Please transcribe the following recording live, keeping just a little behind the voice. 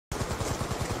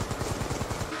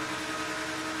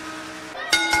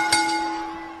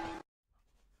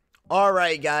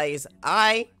Alright guys,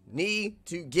 I need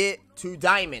to get to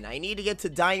Diamond. I need to get to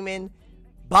Diamond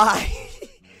by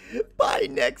by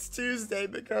next Tuesday,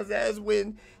 because that's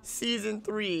when Season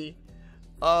 3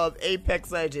 of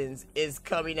Apex Legends is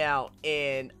coming out,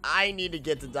 and I need to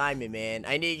get to Diamond, man.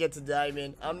 I need to get to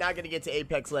Diamond. I'm not gonna get to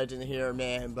Apex Legends here,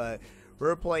 man, but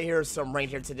we're playing here some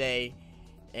ranked here today,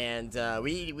 and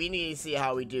we need to see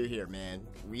how we do here, man.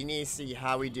 We need to see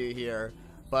how we do here,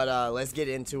 but let's get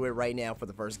into it right now for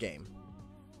the first game.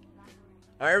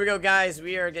 All right, here we go, guys.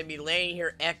 We are gonna be laying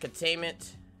here at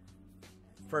Containment.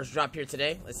 First drop here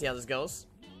today. Let's see how this goes.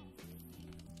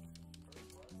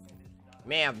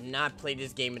 Man, I've not played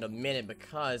this game in a minute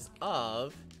because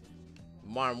of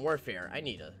Modern Warfare. I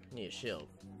need a shield.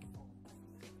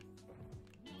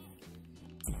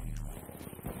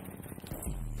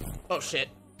 Oh shit.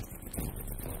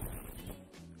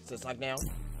 Is this like now?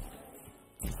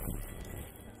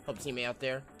 Hope teammate out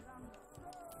there.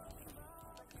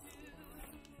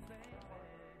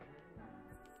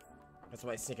 That's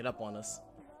why he's sneaking up on us.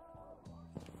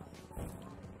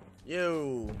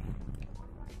 You.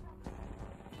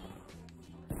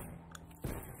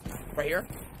 Right here.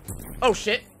 Oh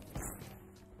shit.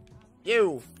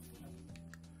 You.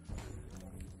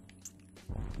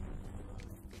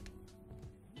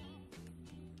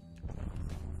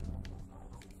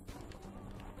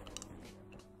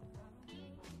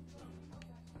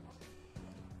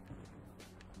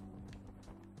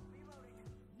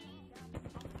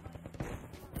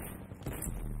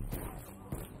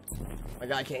 My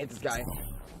God, I can't hit this guy.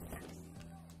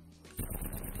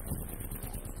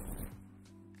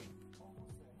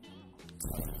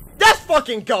 Let's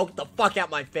fucking go! Get the fuck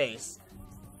out my face.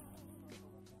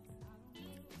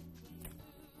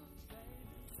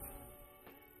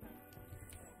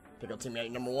 Pick up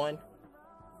teammate number 1.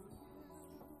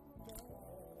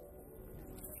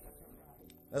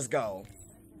 Let's go.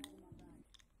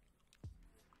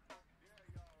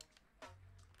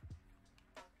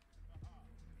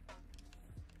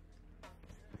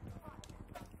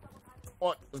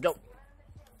 On, let's go.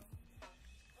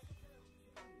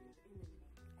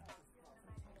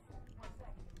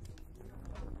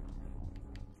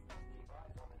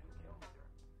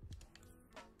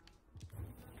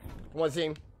 Come on,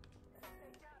 team.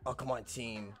 Oh, come on,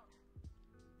 team.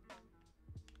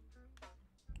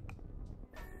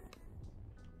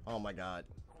 Oh my God.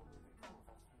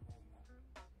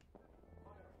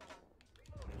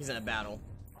 He's in a battle.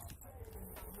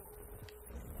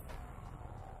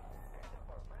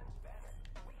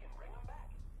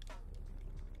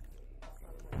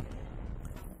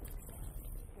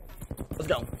 Let's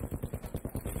go.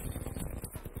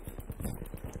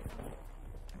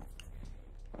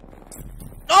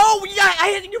 Oh, yeah,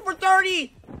 I hit you for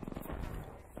 30.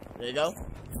 There you go.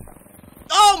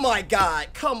 Oh my God,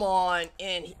 come on.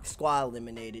 And squad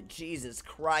eliminated. Jesus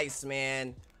Christ,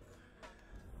 man.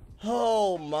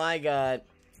 Oh my God.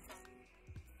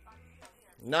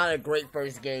 Not a great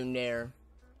first game there.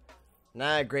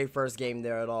 Not a great first game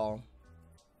there at all.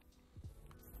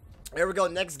 Here we go,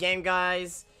 next game,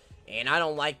 guys. And I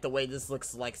don't like the way this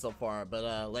looks like so far,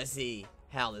 but let's see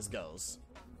how this goes.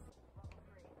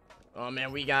 Oh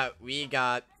man, we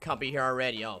got company here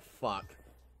already. Oh fuck.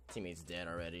 Teammate's dead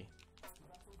already.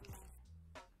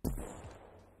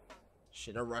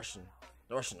 Shit, they're rushing.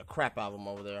 They're rushing the crap out of him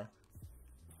over there.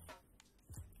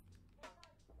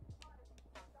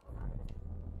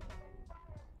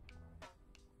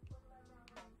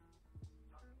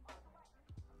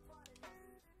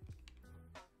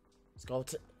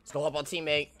 Let's go up on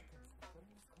teammate.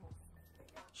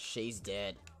 She's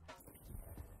dead.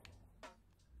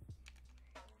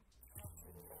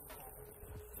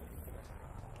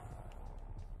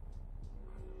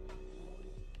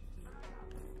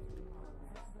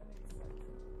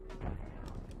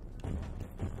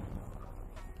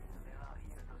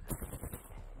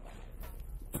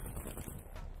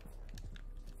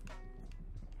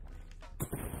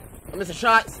 I missed a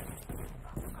shot.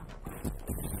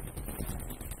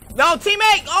 No,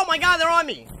 teammate! Oh my God, they're on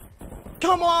me!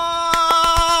 Come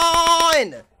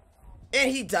on!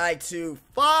 And he died too.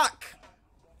 Fuck!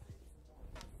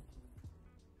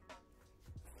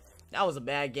 That was a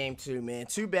bad game too, man.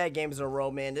 2 bad games in a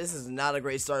row, man. This is not a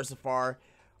great start so far.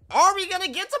 Are we gonna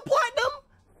get to Platinum?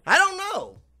 I don't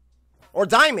know. Or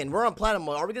Diamond. We're on Platinum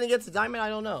mode. Are we gonna get to Diamond? I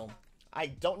don't know. I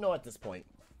don't know at this point.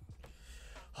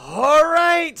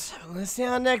 Alright. Let's see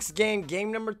our next game.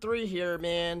 Game number 3 here,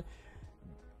 man.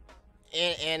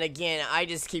 And again, I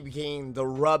just keep getting the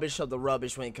rubbish of the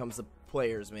rubbish when it comes to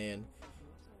players, man.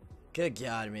 Good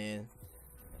God, man.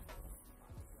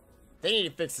 They need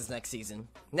to fix this next season.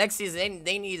 Next season,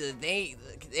 they need to,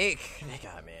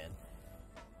 God, man.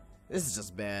 This is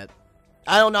just bad.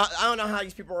 I don't know how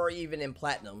these people are even in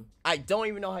platinum. I don't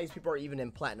even know how these people are even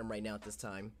in platinum right now at this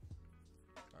time.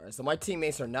 Alright, so my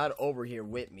teammates are not over here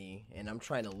with me, and I'm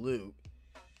trying to loot.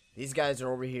 These guys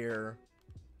are over here,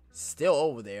 still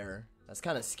over there. That's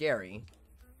kind of scary.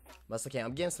 But okay,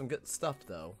 I'm getting some good stuff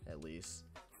though, at least.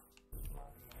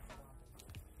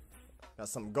 Got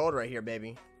some gold right here,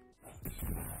 baby.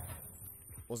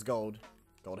 What's gold?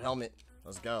 Gold helmet.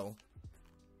 Let's go.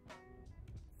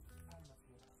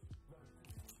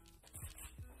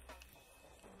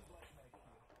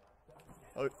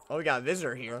 Oh, we got a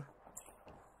visitor here.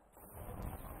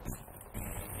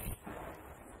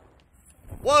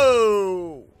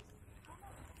 Whoa!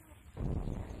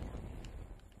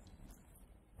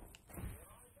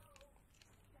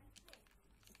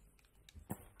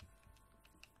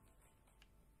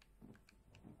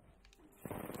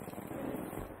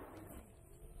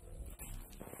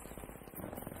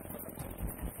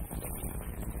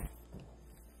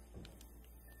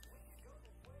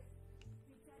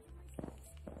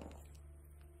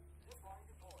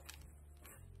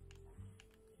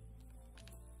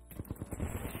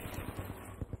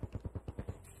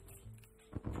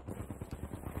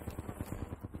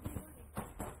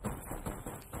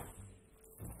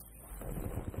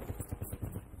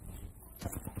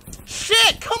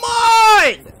 Shit, come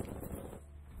on!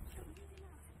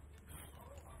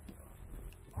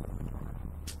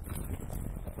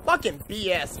 Fucking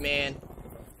BS, man.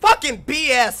 Fucking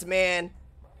BS, man.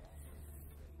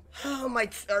 Oh,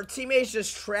 our teammates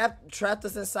just trapped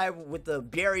us inside with the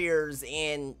barriers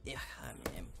and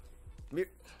man.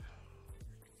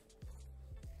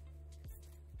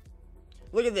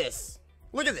 Look at this.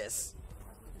 Look at this.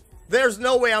 There's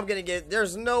no way I'm gonna get.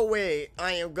 There's no way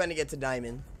I am gonna get to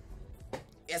diamond.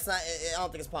 It's not. I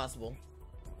don't think it's possible.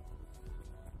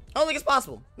 I don't think it's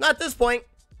possible. Not at this point.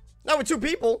 Not with two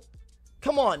people.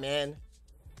 Come on, man.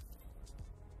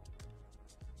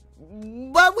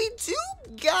 But we do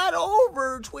got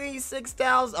over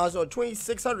 26,000. So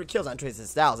 2,600 kills on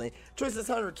 26,000.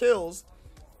 2,600 kills.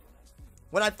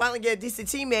 When I finally get a decent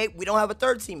teammate, we don't have a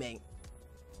third teammate.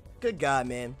 Good God,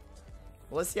 man.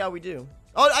 Well, let's see how we do.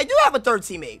 Oh, I do have a third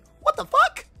teammate. What the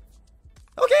fuck?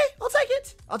 Okay, I'll take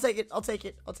it. I'll take it. I'll take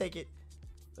it. I'll take it.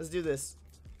 Let's do this.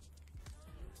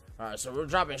 Alright, so we're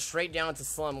dropping straight down to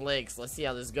Slum Lakes. Let's see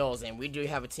how this goes. And we do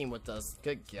have a team with us.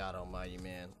 Good God almighty,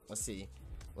 man. Let's see.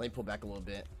 Let me pull back a little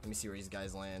bit. Let me see where these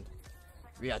guys land.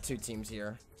 We got two teams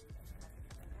here.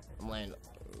 I'm gonna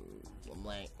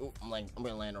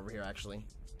land over here, actually.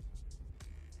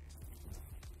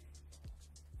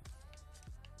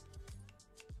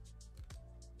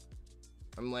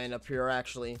 I'm laying up here,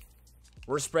 actually.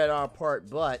 We're spread out apart,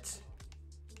 but...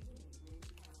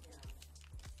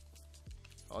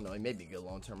 Oh, no, it may be good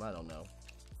long-term. I don't know.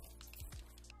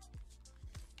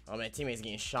 Oh, man, teammate's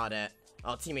getting shot at.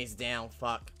 Oh, teammate's down.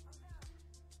 Fuck.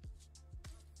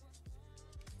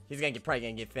 He's probably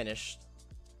gonna get finished.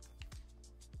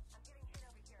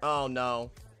 Oh,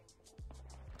 no.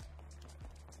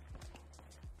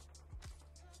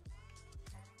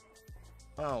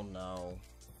 Oh, no.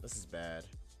 This is bad.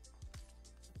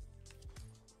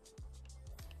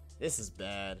 This is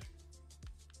bad.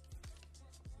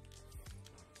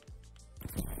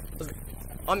 Oh,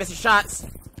 I'm missing shots.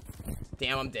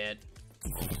 Damn, I'm dead.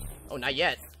 Oh, not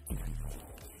yet.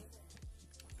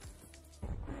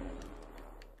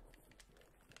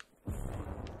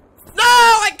 No,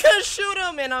 I couldn't shoot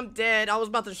him, and I'm dead. I was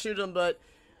about to shoot him, but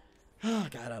oh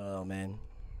God, I don't know, man.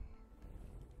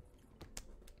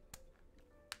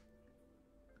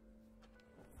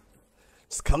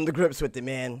 Just come to grips with it,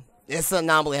 man. It's an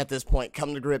anomaly at this point.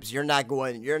 Come to grips. You're not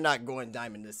going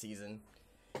diamond this season.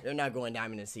 You're not going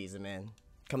diamond this season, man.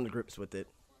 Come to grips with it.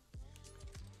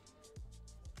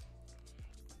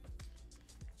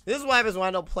 This is what happens when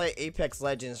I don't play Apex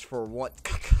Legends for one.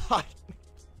 God.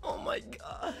 Oh my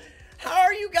God. How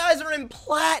are you guys in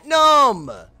platinum?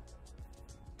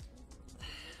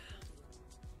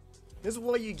 This is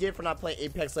what you get for not playing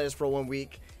Apex Legends for 1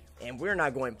 week. And we're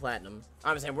not going platinum.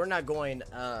 I'm saying we're not going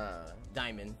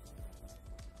diamond.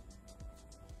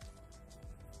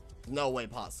 No way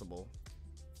possible.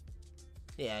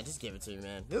 Yeah, just give it to me,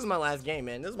 man. This is my last game,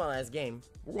 man. This is my last game.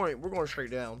 We're going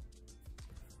straight down.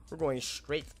 We're going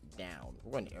straight down.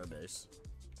 We're going to airbase.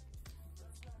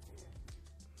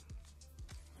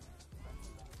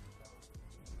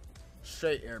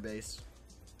 Straight airbase.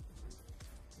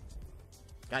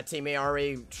 Got teammate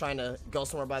already trying to go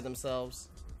somewhere by themselves.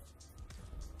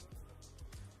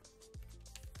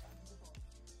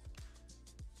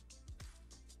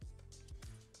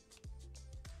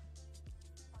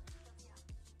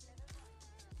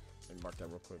 mark that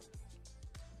real quick.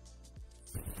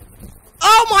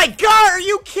 Oh my god, are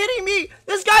you kidding me?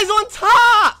 This guy's on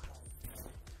top!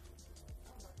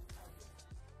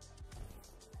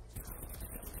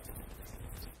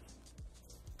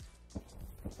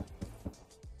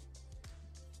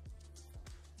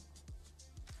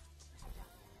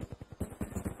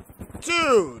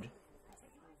 Dude!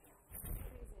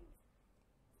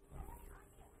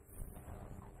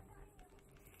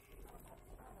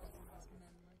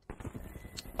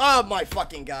 Oh my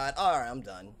fucking god. Alright, I'm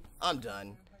done. I'm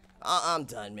done. I'm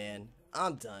done, man.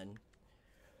 I'm done.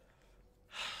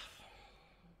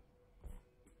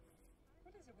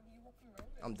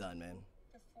 I'm done, man.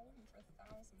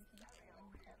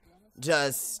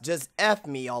 Just F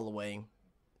me all the way.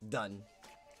 Done.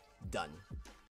 Done.